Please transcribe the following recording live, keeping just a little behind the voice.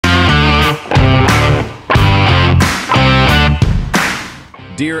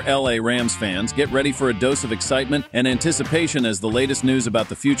Dear LA Rams fans, get ready for a dose of excitement and anticipation as the latest news about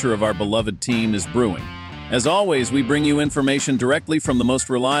the future of our beloved team is brewing. As always, we bring you information directly from the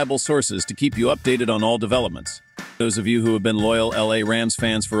most reliable sources to keep you updated on all developments. Those of you who have been loyal LA Rams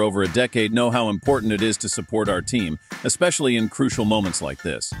fans for over a decade know how important it is to support our team, especially in crucial moments like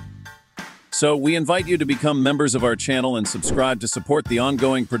this. So, we invite you to become members of our channel and subscribe to support the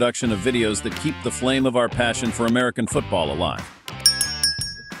ongoing production of videos that keep the flame of our passion for American football alive.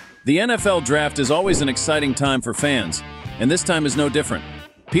 The NFL Draft is always an exciting time for fans, and this time is no different.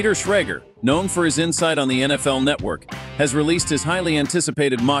 Peter Schrager, known for his insight on the NFL Network, has released his highly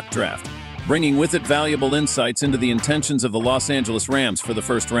anticipated mock draft, bringing with it valuable insights into the intentions of the Los Angeles Rams for the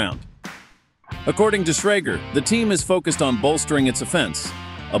first round. According to Schrager, the team is focused on bolstering its offense,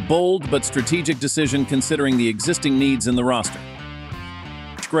 a bold but strategic decision considering the existing needs in the roster.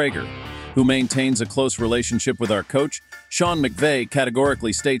 Schrager, who maintains a close relationship with our coach, Sean McVay,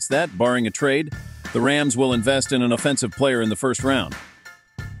 categorically states that, barring a trade, the Rams will invest in an offensive player in the first round.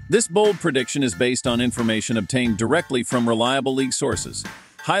 This bold prediction is based on information obtained directly from reliable league sources,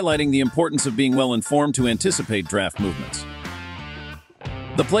 highlighting the importance of being well-informed to anticipate draft movements.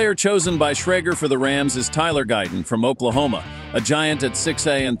 The player chosen by Schrager for the Rams is Tyler Guyton from Oklahoma, a giant at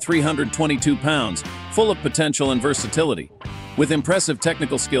 6'8" and 322 pounds, full of potential and versatility. With impressive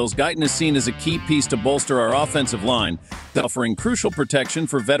technical skills, Guyton is seen as a key piece to bolster our offensive line, offering crucial protection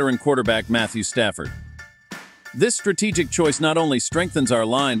for veteran quarterback Matthew Stafford. This strategic choice not only strengthens our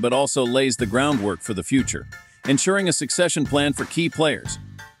line but also lays the groundwork for the future, ensuring a succession plan for key players.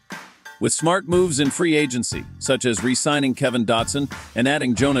 With smart moves in free agency, such as re-signing Kevin Dotson and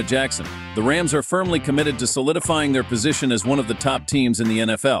adding Jonah Jackson, the Rams are firmly committed to solidifying their position as one of the top teams in the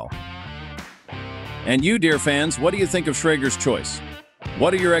NFL. And you, dear fans, what do you think of Schrager's choice?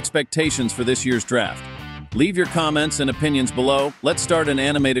 What are your expectations for this year's draft? Leave your comments and opinions below. Let's start an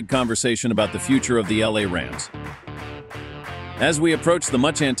animated conversation about the future of the LA Rams. As we approach the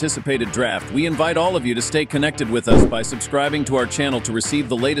much-anticipated draft, we invite all of you to stay connected with us by subscribing to our channel to receive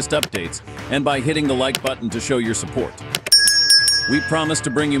the latest updates and by hitting the like button to show your support. We promise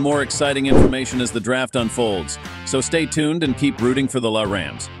to bring you more exciting information as the draft unfolds, so stay tuned and keep rooting for the LA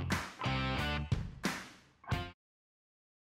Rams.